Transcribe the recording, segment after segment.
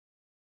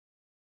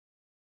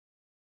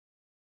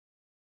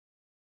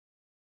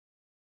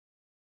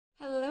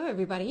Hello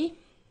everybody,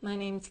 my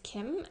name's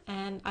Kim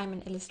and I'm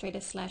an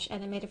illustrator slash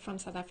animator from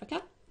South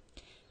Africa.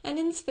 And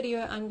in this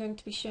video I'm going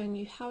to be showing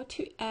you how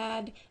to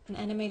add an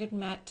animated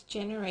matte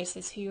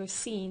generator to your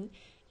scene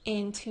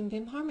in Toon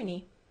Boom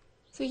Harmony.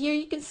 So here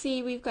you can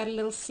see we've got a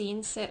little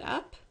scene set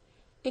up.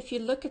 If you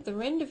look at the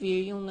render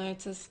view, you'll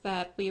notice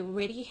that we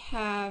already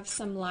have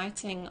some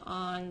lighting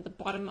on the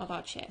bottom of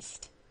our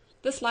chest.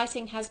 This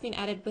lighting has been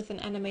added with an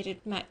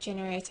animated matte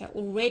generator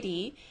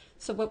already,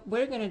 so what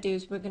we're going to do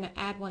is we're going to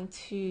add one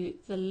to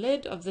the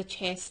lid of the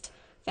chest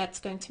that's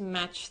going to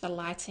match the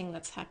lighting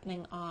that's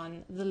happening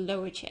on the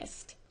lower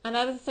chest.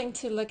 Another thing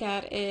to look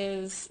at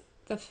is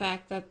the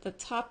fact that the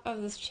top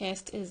of this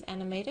chest is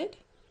animated.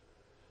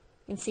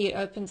 You can see it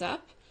opens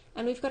up,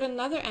 and we've got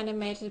another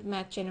animated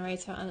matte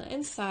generator on the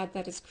inside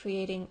that is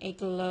creating a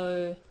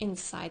glow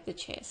inside the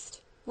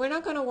chest. We're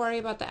not going to worry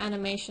about the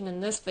animation in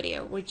this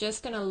video. We're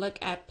just going to look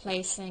at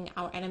placing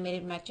our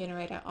animated matte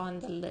generator on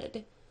the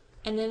lid.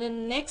 And then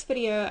in the next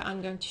video,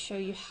 I'm going to show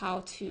you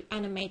how to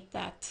animate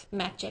that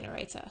matte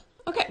generator.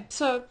 Okay,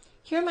 so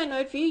here in my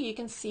node view, you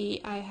can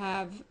see I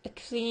have a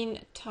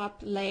clean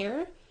top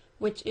layer,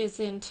 which is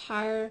the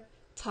entire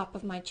top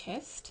of my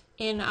chest.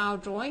 In our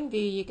drawing view,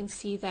 you can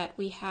see that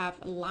we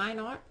have line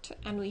art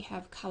and we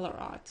have color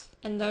art,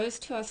 and those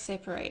two are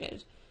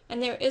separated.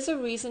 And there is a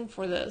reason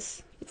for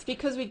this. It's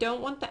because we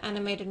don't want the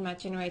animated matte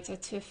generator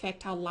to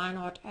affect our line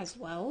art as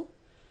well.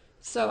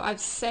 So I've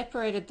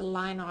separated the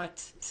line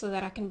art so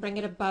that I can bring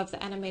it above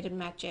the animated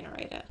matte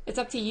generator. It's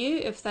up to you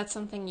if that's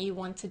something you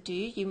want to do.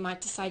 You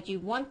might decide you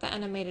want the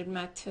animated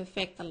matte to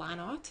affect the line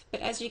art.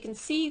 But as you can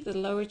see, the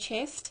lower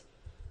chest,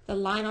 the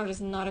line art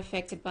is not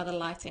affected by the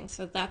lighting.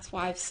 So that's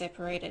why I've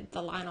separated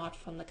the line art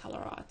from the color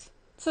art.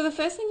 So the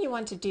first thing you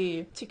want to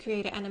do to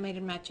create an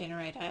animated matte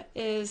generator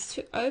is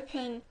to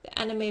open the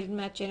animated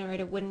matte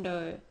generator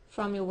window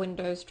from your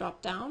Windows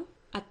drop down.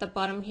 At the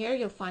bottom here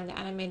you'll find the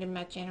animated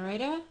matte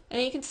generator,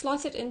 and you can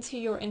slot it into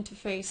your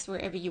interface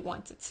wherever you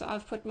want it. So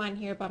I've put mine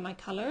here by my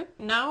color.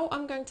 Now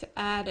I'm going to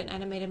add an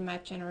animated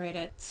matte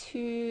generator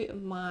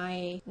to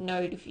my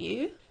node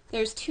view.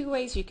 There's two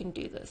ways you can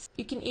do this.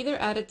 You can either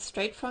add it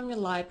straight from your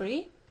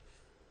library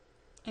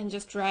and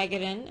just drag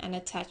it in and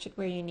attach it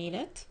where you need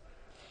it.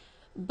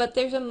 But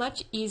there's a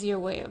much easier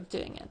way of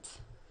doing it,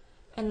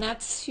 and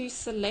that's to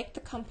select the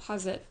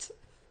composite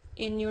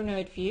in your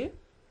node view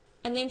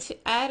and then to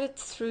add it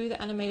through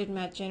the animated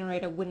matte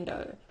generator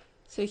window.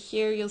 So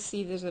here you'll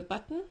see there's a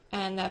button,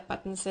 and that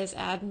button says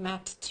add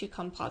matte to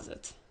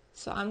composite.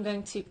 So I'm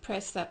going to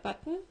press that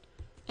button,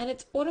 and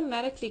it's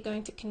automatically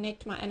going to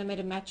connect my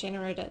animated matte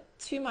generator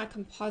to my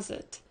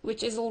composite,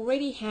 which is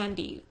already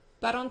handy.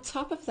 But on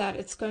top of that,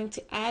 it's going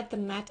to add the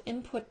matte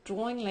input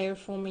drawing layer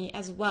for me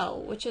as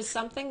well, which is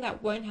something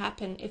that won't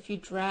happen if you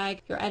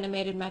drag your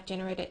animated matte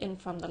generator in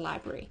from the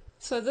library.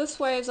 So this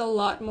way is a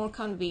lot more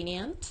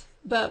convenient.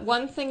 But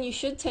one thing you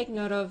should take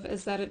note of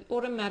is that it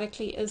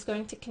automatically is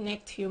going to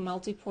connect to your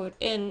multiport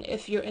in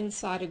if you're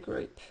inside a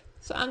group.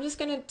 So I'm just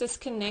going to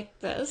disconnect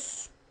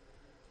this.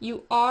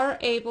 You are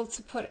able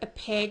to put a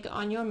peg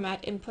on your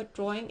matte input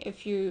drawing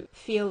if you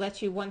feel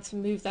that you want to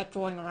move that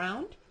drawing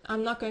around.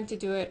 I'm not going to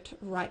do it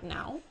right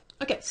now.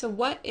 Okay, so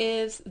what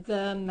is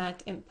the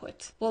matte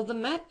input? Well, the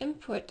matte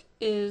input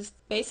is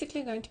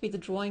basically going to be the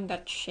drawing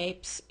that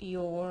shapes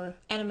your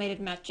animated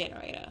matte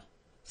generator.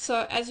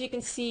 So as you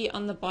can see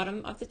on the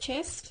bottom of the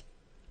chest,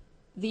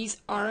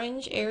 these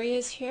orange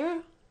areas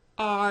here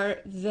are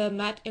the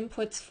matte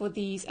inputs for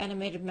these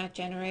animated matte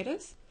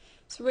generators.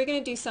 So we're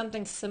going to do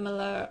something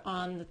similar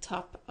on the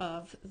top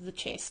of the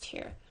chest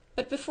here.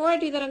 But before I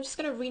do that, I'm just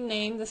going to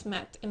rename this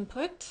matte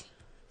input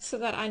so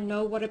that I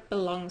know what it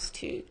belongs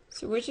to.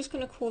 So we're just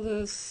going to call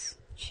this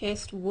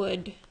chest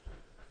wood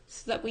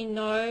so that we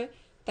know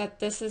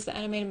that this is the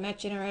animated matte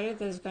generator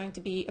that is going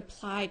to be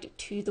applied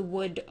to the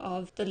wood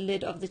of the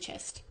lid of the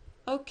chest.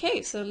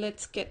 Okay, so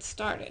let's get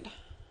started.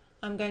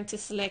 I'm going to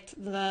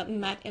select the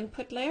matte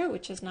input layer,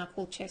 which is now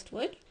called chest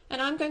wood,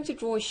 and I'm going to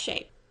draw a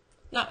shape.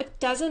 Now it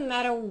doesn't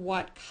matter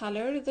what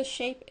color the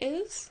shape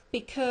is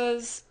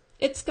because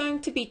it's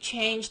going to be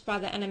changed by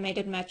the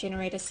animated matte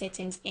generator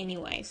settings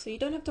anyway, so you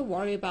don't have to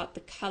worry about the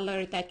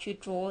color that you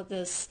draw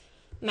this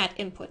matte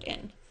input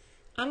in.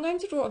 I'm going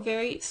to draw a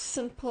very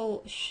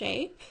simple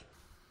shape.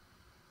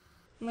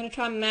 I'm going to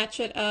try and match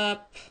it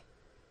up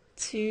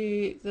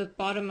to the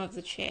bottom of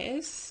the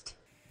chest.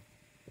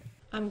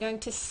 I'm going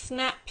to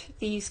snap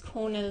these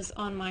corners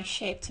on my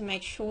shape to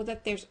make sure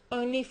that there's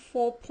only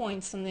 4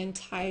 points on the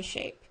entire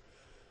shape.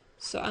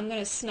 So I'm going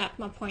to snap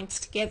my points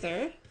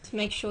together to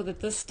make sure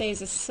that this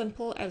stays as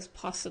simple as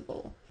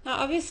possible. Now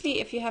obviously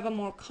if you have a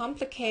more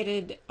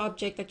complicated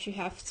object that you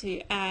have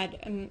to add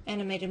an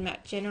animated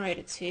matte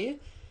generator to,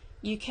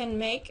 you can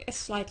make a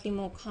slightly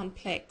more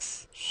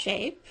complex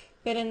shape,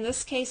 but in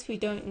this case we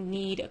don't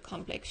need a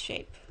complex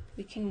shape.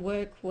 We can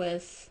work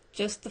with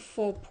just the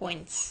 4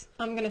 points.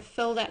 I'm going to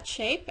fill that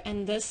shape,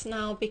 and this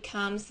now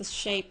becomes the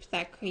shape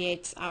that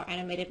creates our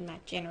animated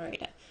matte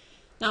generator.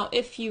 Now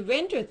if you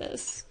render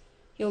this,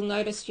 you'll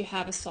notice you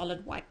have a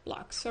solid white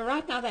block. So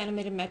right now the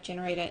animated matte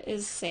generator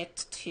is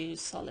set to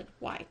solid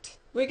white.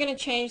 We're going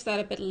to change that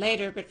a bit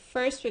later, but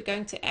first we're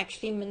going to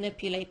actually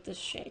manipulate this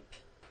shape.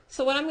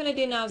 So what I'm going to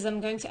do now is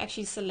I'm going to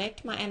actually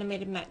select my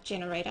animated matte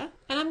generator,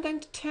 and I'm going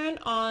to turn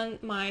on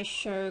my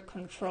show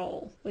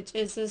control, which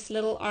is this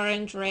little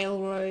orange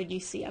railroad you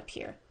see up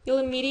here. You'll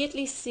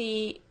immediately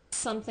see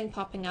something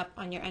popping up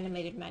on your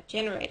animated matte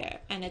generator,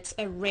 and it's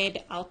a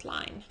red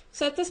outline.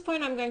 So at this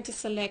point I'm going to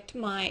select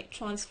my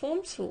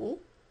transform tool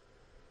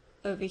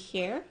over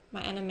here,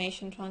 my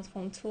animation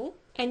transform tool,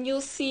 and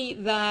you'll see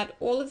that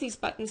all of these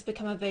buttons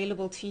become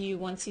available to you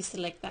once you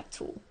select that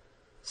tool.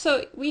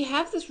 So we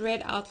have this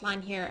red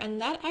outline here,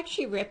 and that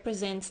actually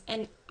represents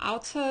an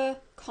outer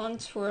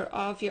contour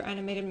of your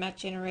animated matte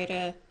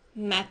generator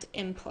matte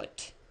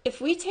input. If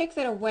we take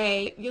that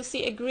away, you'll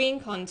see a green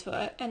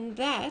contour, and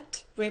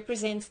that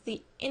represents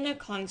the inner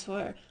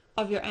contour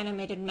of your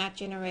animated matte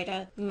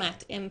generator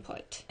matte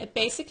input. It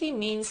basically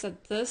means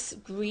that this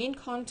green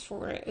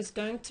contour is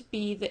going to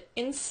be the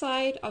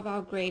inside of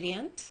our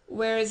gradient,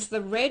 whereas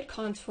the red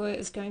contour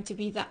is going to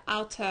be the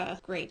outer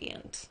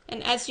gradient.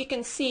 And as you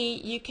can see,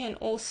 you can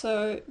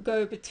also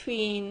go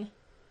between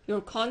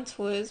your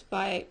contours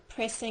by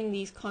pressing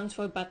these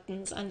contour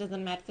buttons under the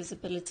matte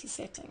visibility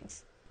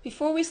settings.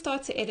 Before we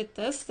start to edit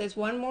this, there's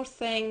one more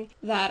thing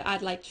that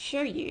I'd like to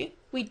show you.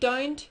 We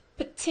don't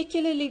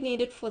particularly need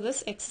it for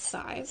this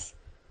exercise,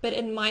 but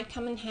it might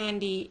come in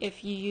handy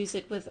if you use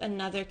it with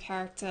another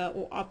character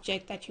or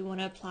object that you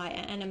want to apply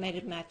an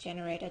animated matte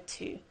generator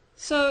to.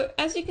 So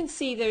as you can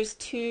see, there's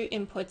two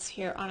inputs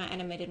here on our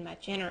animated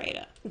matte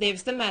generator.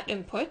 There's the matte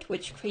input,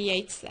 which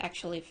creates the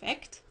actual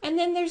effect, and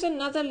then there's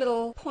another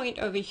little point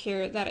over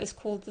here that is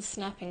called the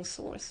snapping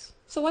source.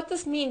 So what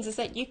this means is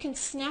that you can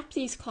snap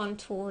these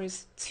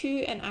contours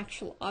to an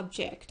actual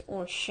object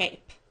or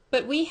shape.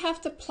 But we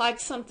have to plug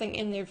something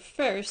in there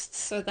first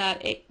so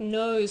that it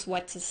knows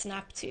what to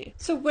snap to.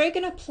 So we're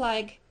going to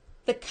plug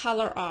the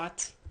color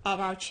art of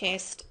our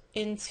chest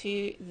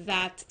into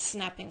that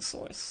snapping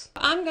source.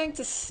 I'm going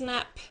to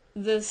snap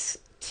this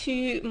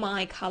to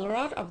my color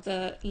art of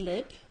the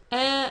lid.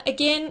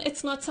 Again,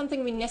 it's not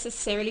something we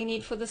necessarily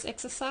need for this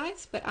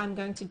exercise, but I'm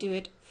going to do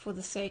it for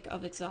the sake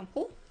of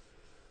example.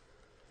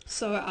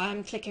 So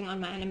I'm clicking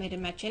on my animated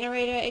matte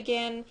generator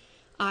again.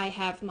 I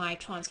have my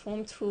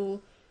transform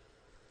tool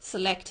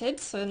selected,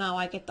 so now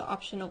I get the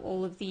option of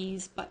all of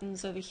these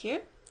buttons over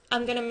here.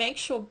 I'm going to make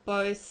sure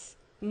both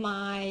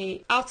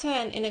my outer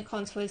and inner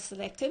contour is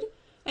selected,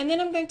 and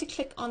then I'm going to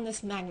click on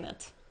this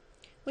magnet.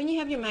 When you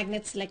have your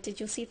magnet selected,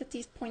 you'll see that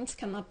these points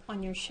come up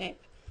on your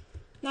shape.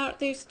 Now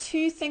there's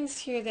two things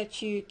here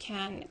that you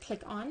can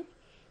click on.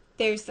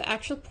 There's the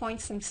actual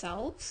points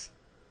themselves.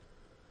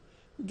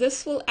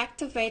 This will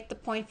activate the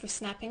point for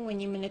snapping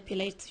when you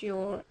manipulate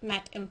your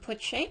matte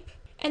input shape.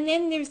 And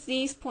then there's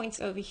these points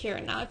over here.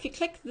 Now if you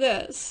click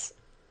this,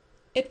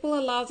 it will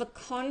allow the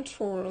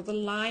contour or the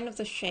line of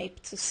the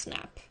shape to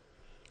snap.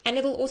 And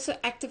it'll also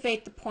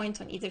activate the point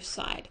on either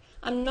side.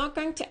 I'm not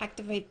going to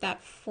activate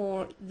that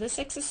for this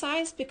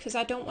exercise because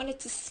I don't want it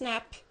to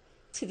snap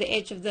to the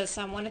edge of this.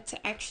 I want it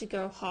to actually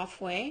go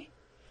halfway.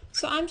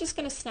 So I'm just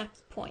going to snap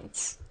the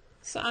points.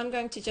 So I'm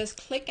going to just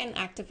click and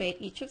activate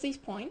each of these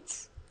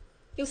points.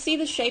 You'll see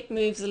the shape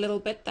moves a little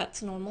bit,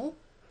 that's normal.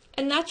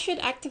 And that should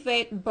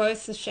activate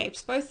both the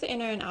shapes, both the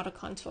inner and outer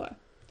contour.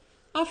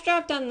 After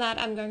I've done that,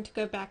 I'm going to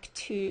go back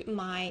to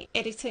my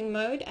editing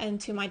mode and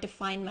to my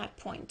define matte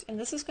point. And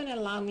this is going to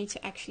allow me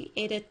to actually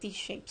edit these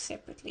shapes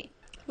separately.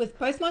 With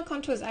both my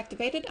contours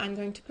activated, I'm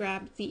going to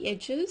grab the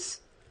edges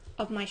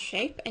of my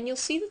shape, and you'll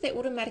see that they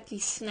automatically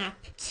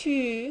snap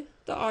to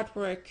the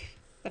artwork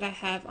that I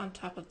have on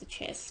top of the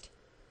chest.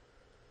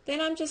 Then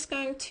I'm just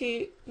going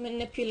to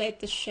manipulate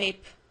the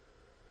shape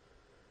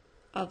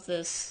of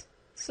this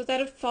so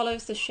that it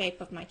follows the shape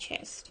of my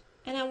chest.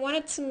 And I want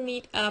it to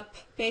meet up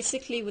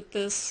basically with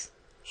this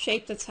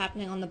shape that's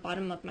happening on the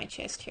bottom of my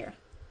chest here.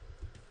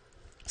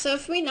 So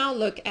if we now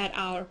look at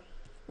our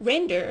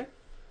render,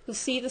 you'll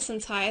see this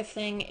entire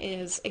thing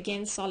is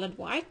again solid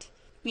white.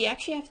 We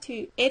actually have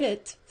to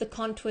edit the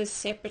contours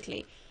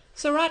separately.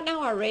 So right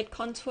now our red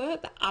contour,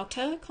 the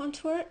outer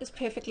contour, is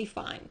perfectly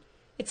fine.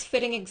 It's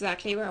fitting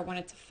exactly where I want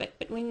it to fit,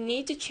 but we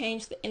need to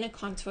change the inner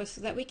contour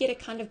so that we get a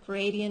kind of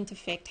gradient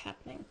effect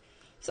happening.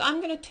 So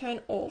I'm going to turn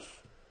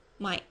off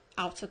my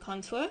outer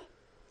contour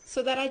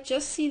so that I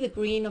just see the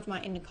green of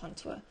my inner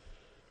contour.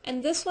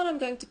 And this one I'm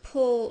going to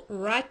pull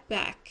right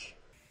back.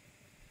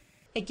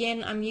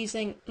 Again, I'm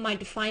using my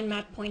define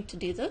matte point to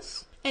do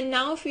this. And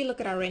now if we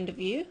look at our render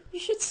view, you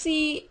should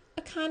see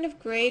a kind of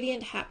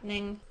gradient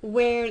happening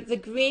where the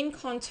green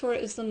contour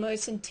is the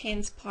most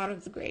intense part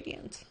of the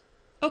gradient.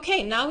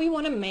 Okay, now we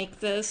want to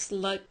make this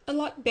look a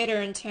lot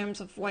better in terms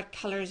of what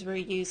colors we're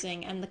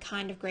using and the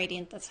kind of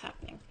gradient that's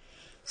happening.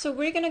 So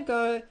we're going to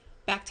go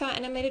back to our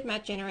animated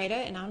matte generator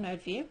in our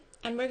node view,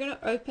 and we're going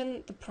to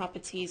open the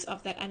properties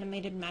of that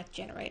animated matte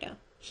generator.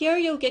 Here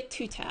you'll get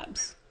two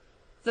tabs,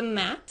 the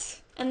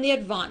matte and the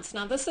advanced.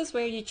 Now this is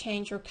where you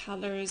change your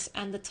colors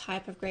and the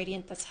type of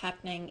gradient that's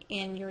happening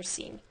in your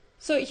scene.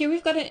 So here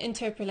we've got an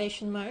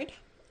interpolation mode.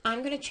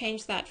 I'm going to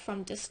change that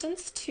from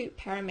distance to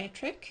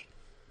parametric.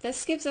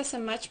 This gives us a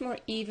much more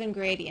even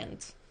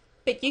gradient,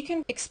 but you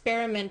can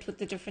experiment with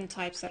the different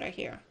types that are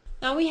here.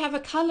 Now we have a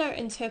color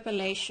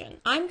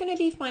interpolation. I'm going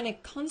to leave mine a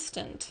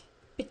constant,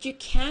 but you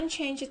can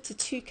change it to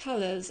 2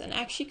 colors and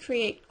actually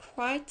create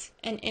quite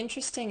an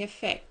interesting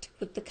effect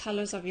with the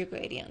colors of your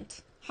gradient.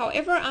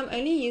 However, I'm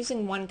only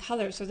using 1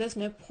 color, so there's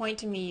no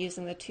point in me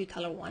using the 2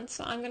 color one,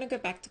 so I'm going to go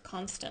back to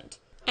constant.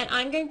 And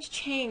I'm going to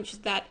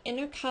change that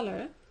inner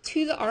color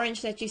to the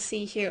orange that you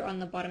see here on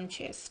the bottom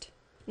chest.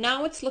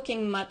 Now it's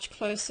looking much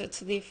closer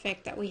to the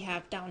effect that we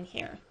have down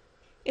here.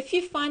 If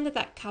you find that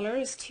that color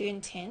is too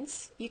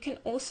intense, you can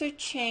also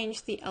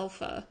change the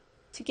alpha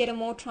to get a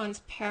more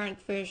transparent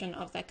version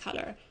of that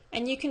color.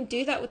 And you can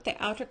do that with the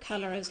outer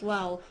color as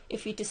well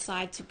if you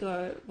decide to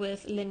go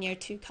with linear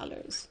 2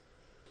 colors.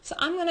 So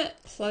I'm going to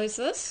close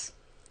this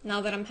now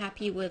that I'm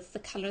happy with the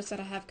colors that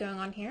I have going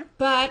on here.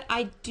 But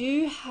I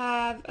do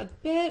have a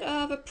bit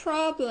of a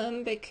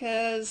problem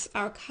because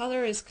our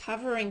color is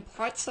covering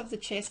parts of the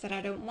chest that I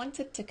don't want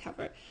it to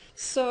cover.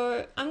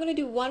 So I'm going to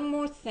do one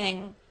more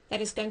thing that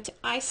is going to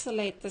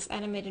isolate this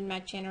animated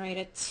matte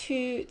generator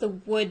to the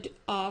wood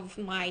of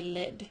my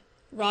lid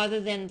rather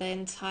than the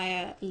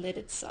entire lid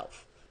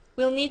itself.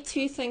 We'll need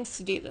 2 things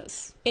to do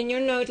this. In your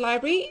node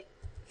library,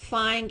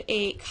 find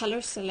a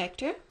color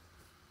selector.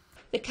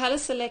 The color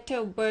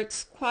selector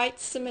works quite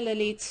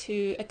similarly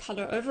to a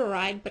color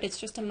override, but it's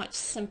just a much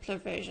simpler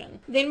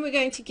version. Then we're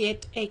going to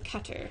get a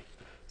cutter.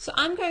 So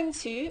I'm going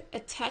to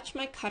attach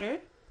my cutter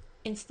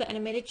into the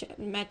animated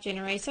matte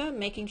generator,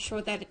 making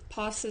sure that it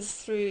passes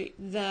through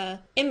the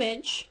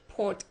image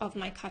port of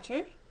my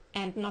cutter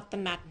and not the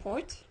matte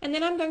port. And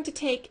then I'm going to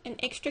take an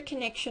extra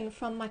connection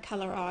from my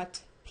color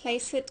art,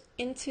 place it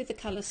into the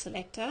color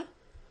selector,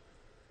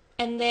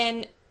 and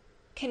then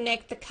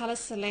connect the color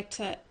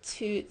selector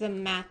to the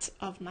matte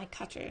of my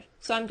cutter.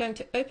 So I'm going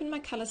to open my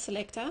color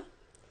selector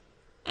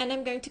and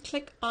I'm going to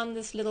click on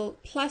this little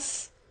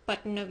plus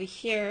button over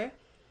here,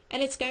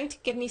 and it's going to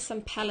give me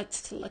some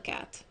palettes to look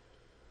at.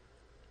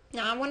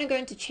 Now I want to go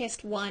into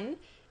chest 1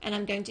 and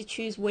I'm going to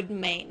choose wood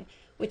main,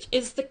 which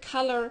is the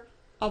color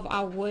of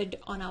our wood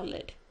on our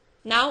lid.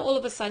 Now all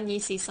of a sudden you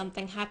see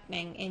something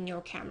happening in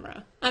your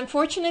camera.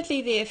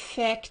 Unfortunately, the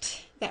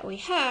effect that we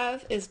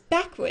have is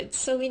backwards,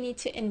 so we need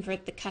to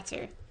invert the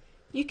cutter.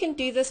 You can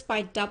do this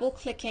by double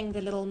clicking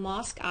the little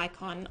mask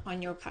icon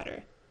on your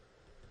cutter.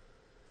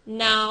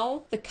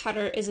 Now the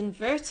cutter is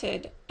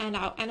inverted and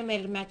our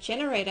animated matte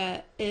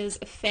generator is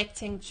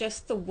affecting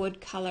just the wood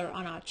color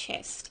on our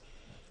chest.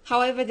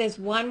 However, there's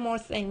one more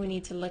thing we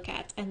need to look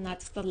at, and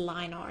that's the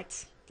line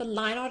art. The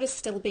line art is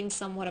still being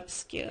somewhat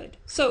obscured.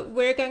 So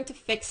we're going to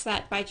fix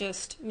that by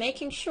just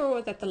making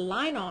sure that the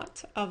line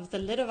art of the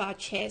lid of our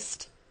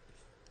chest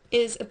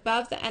is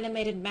above the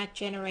animated matte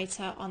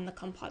generator on the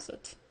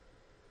composite.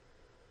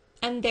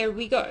 And there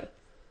we go.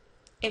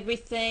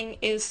 Everything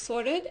is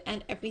sorted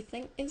and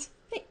everything is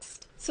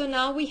fixed. So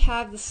now we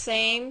have the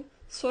same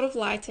sort of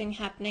lighting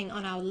happening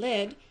on our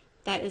lid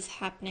that is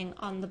happening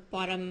on the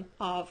bottom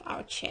of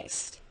our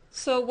chest.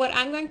 So what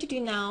I'm going to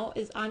do now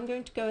is I'm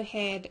going to go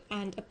ahead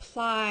and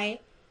apply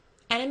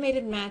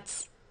animated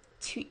mattes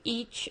to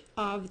each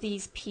of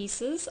these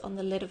pieces on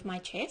the lid of my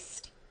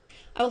chest.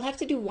 I will have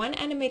to do 1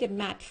 animated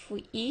matte for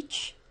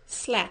each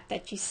slat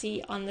that you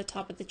see on the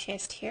top of the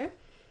chest here,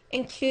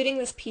 including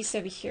this piece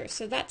over here.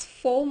 So that's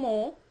 4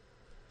 more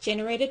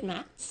generated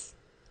mattes.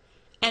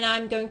 And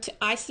I'm going to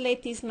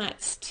isolate these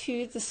mattes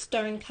to the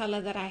stone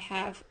color that I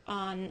have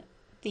on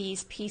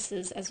these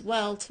pieces as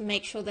well to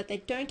make sure that they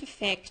don't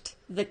affect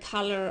the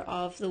color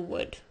of the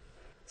wood.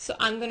 So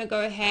I'm going to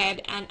go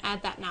ahead and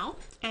add that now,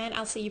 and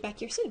I'll see you back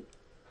here soon.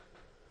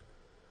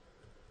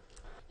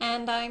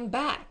 And I'm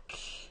back.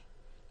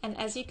 And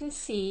as you can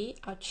see,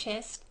 our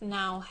chest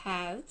now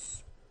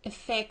has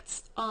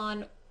effects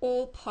on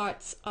all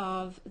parts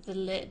of the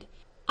lid.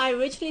 I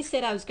originally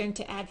said I was going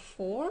to add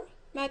 4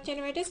 matte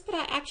generators, but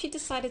I actually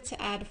decided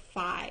to add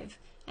 5.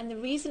 And the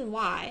reason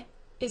why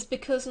is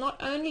because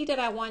not only did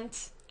I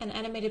want an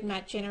animated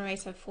matte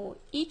generator for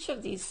each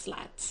of these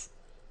slats,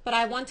 but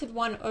I wanted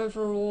one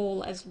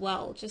overall as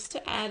well, just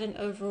to add an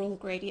overall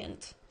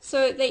gradient.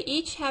 So they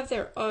each have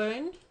their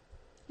own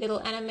little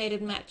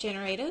animated matte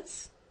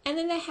generators, and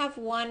then they have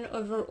one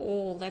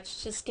overall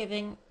that's just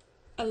giving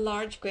a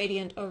large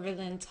gradient over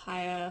the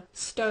entire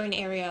stone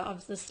area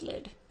of this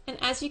lid. And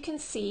as you can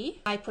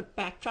see, I put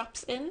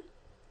backdrops in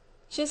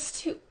just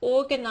to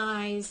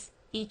organize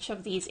each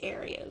of these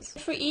areas.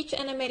 For each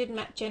animated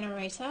matte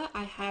generator,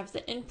 I have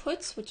the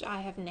inputs, which I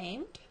have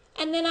named,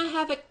 and then I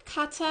have a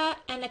cutter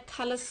and a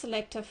color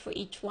selector for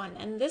each one.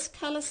 And this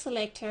color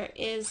selector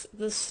is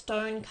the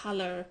stone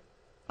color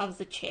of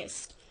the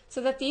chest,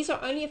 so that these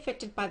are only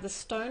affected by the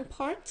stone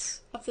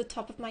parts of the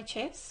top of my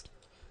chest.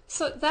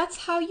 So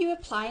that's how you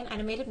apply an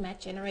animated matte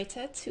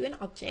generator to an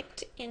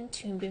object in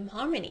Toon Boom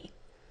Harmony.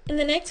 In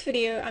the next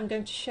video, I'm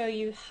going to show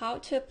you how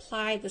to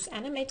apply this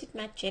animated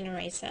matte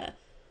generator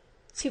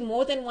to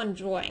more than one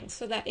drawing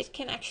so that it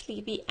can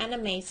actually be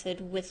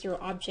animated with your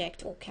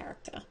object or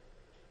character.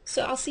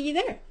 So I'll see you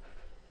there.